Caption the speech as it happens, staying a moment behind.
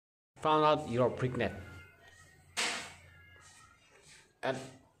found out you're pregnant. And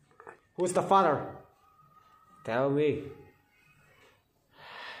who's the father? Tell me.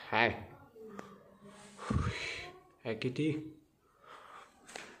 Hey. Hey, Kitty.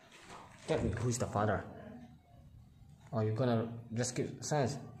 Tell me, who's the father? Or you gonna just give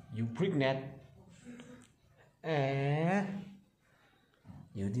sense? You pregnant? Eh?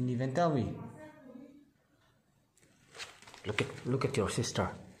 You didn't even tell me. Look at your sister.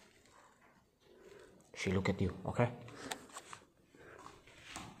 She look at you, okay?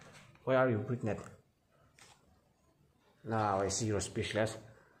 Why are you pregnant? Now I see you're speechless.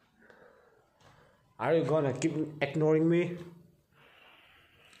 Are you gonna keep ignoring me?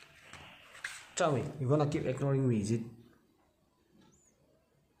 Tell me, you gonna keep ignoring me, is it?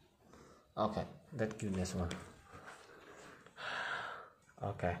 Okay, that goodness one.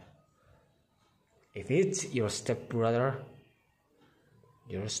 Okay. If it's your stepbrother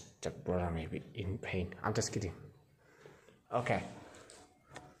may be in pain. I'm just kidding. Okay.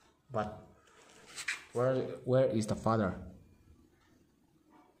 But where is the father?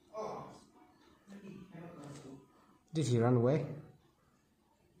 Did he run away?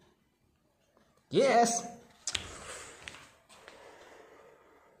 Yes.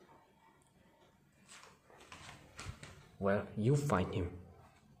 Well, you find him.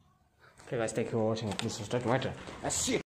 Okay guys, thank you for watching. Please subscribe to my channel. I see you.